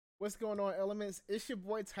What's going on, Elements? It's your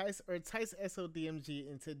boy Tice, or Tice SODMG,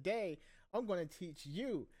 and today I'm going to teach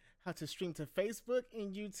you how to stream to Facebook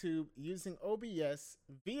and YouTube using OBS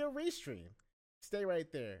via Restream. Stay right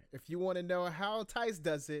there. If you want to know how Tice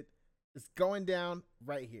does it, it's going down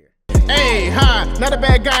right here. Hey, hi, not a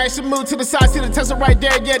bad guy, I should move to the side, see the Tesla right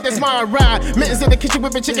there, yeah, that's my ride. Mittens in the kitchen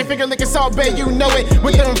whipping chicken finger licking Salt Bay, you know it,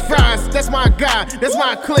 with them fries, that's my guy, that's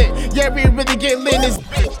my clique, yeah, we really get lit in this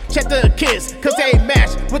bitch. Check the kids, cause they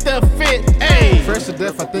match with the fit, ayy. Fresh to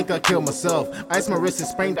death, I think I killed myself. Ice my wrist and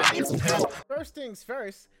sprained, I need some help. First things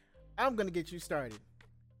first, I'm gonna get you started.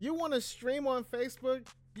 You wanna stream on Facebook?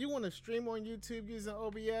 You wanna stream on YouTube using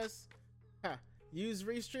OBS? Use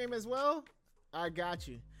Restream as well? I got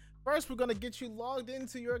you. First, we're gonna get you logged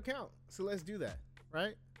into your account. So let's do that,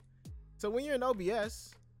 right? So when you're in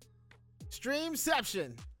OBS,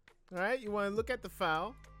 Streamception, all right? You wanna look at the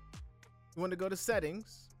file. You wanna go to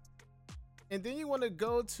settings. And then you wanna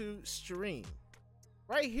go to stream.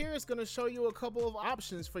 Right here, it's gonna show you a couple of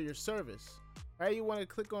options for your service. Right, you wanna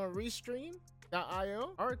click on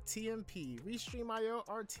Restream.io, RTMP, Restream.io,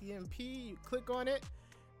 RTMP, you click on it.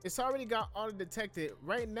 It's already got auto detected.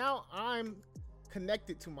 Right now, I'm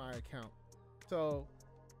connected to my account. So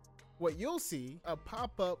what you'll see, a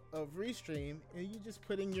pop-up of Restream, and you just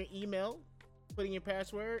put in your email, put in your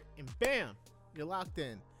password, and bam, you're locked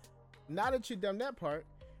in. Now that you've done that part,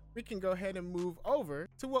 we can go ahead and move over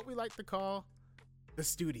to what we like to call the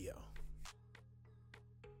studio.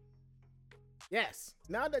 Yes,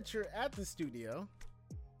 now that you're at the studio,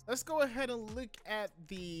 let's go ahead and look at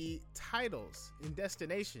the titles and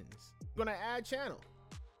destinations. We're gonna add channel.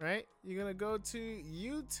 Right, you're gonna go to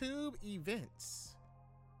YouTube events,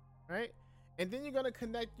 right, and then you're gonna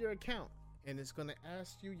connect your account, and it's gonna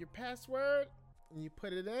ask you your password, and you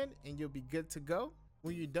put it in, and you'll be good to go.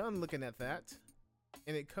 When you're done looking at that,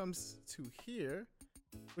 and it comes to here,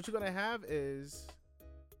 what you're gonna have is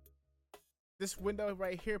this window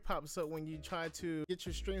right here pops up when you try to get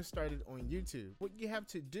your stream started on YouTube. What you have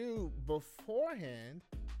to do beforehand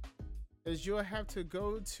is you'll have to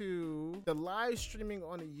go to the live streaming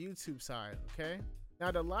on the YouTube side, okay?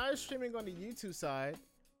 Now the live streaming on the YouTube side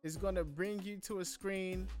is gonna bring you to a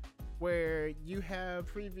screen where you have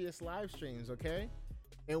previous live streams, okay?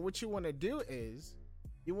 And what you wanna do is,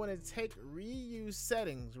 you wanna take reuse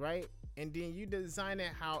settings, right? And then you design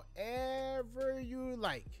it however you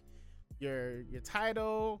like. Your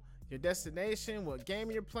title, your destination, what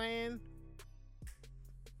game you're playing,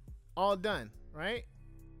 all done, right?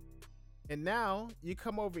 And now you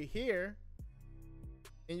come over here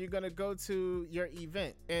and you're gonna go to your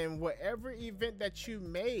event, and whatever event that you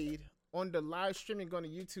made on the live streaming on the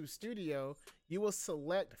YouTube Studio, you will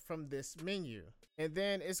select from this menu, and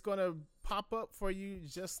then it's gonna pop up for you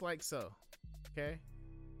just like so, okay?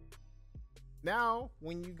 Now,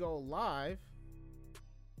 when you go live,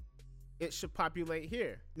 it should populate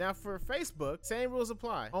here. Now for Facebook, same rules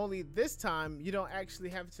apply. Only this time, you don't actually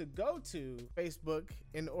have to go to Facebook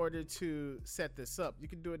in order to set this up. You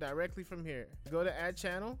can do it directly from here. Go to add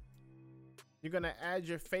channel. You're gonna add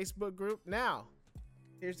your Facebook group. Now,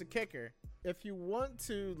 here's the kicker. If you want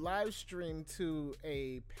to live stream to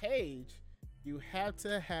a page, you have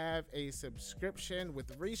to have a subscription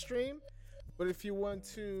with Restream. But if you want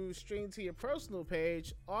to stream to your personal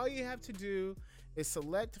page, all you have to do is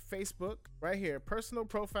select Facebook right here, personal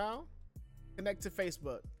profile, connect to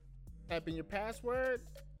Facebook, type in your password,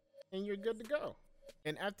 and you're good to go.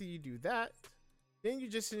 And after you do that, then you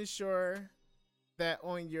just ensure that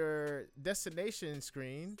on your destination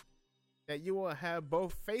screen that you will have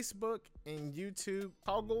both Facebook and YouTube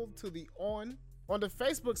toggled to the on. On the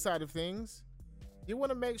Facebook side of things, you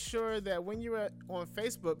want to make sure that when you're on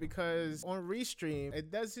Facebook, because on Restream,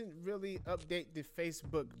 it doesn't really update the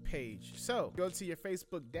Facebook page. So go to your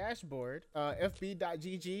Facebook dashboard,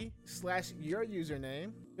 fb.gg/your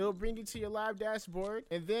username. It'll bring you to your live dashboard,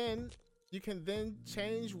 and then you can then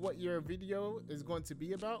change what your video is going to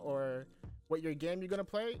be about, or what your game you're going to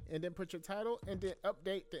play, and then put your title, and then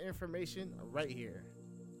update the information right here.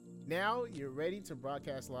 Now you're ready to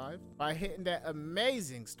broadcast live by hitting that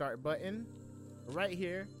amazing start button right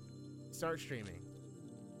here. Start streaming.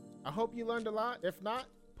 I hope you learned a lot. If not,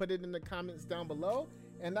 put it in the comments down below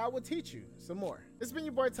and I will teach you some more. This has been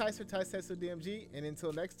your boy Tice, or Tice SODMG, and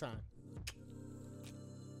until next time,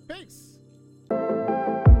 peace.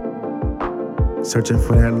 Searching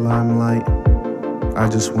for that limelight, I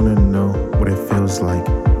just want to know what it feels like.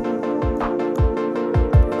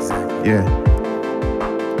 Yeah.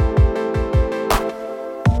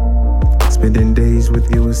 Spending days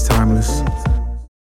with you is timeless.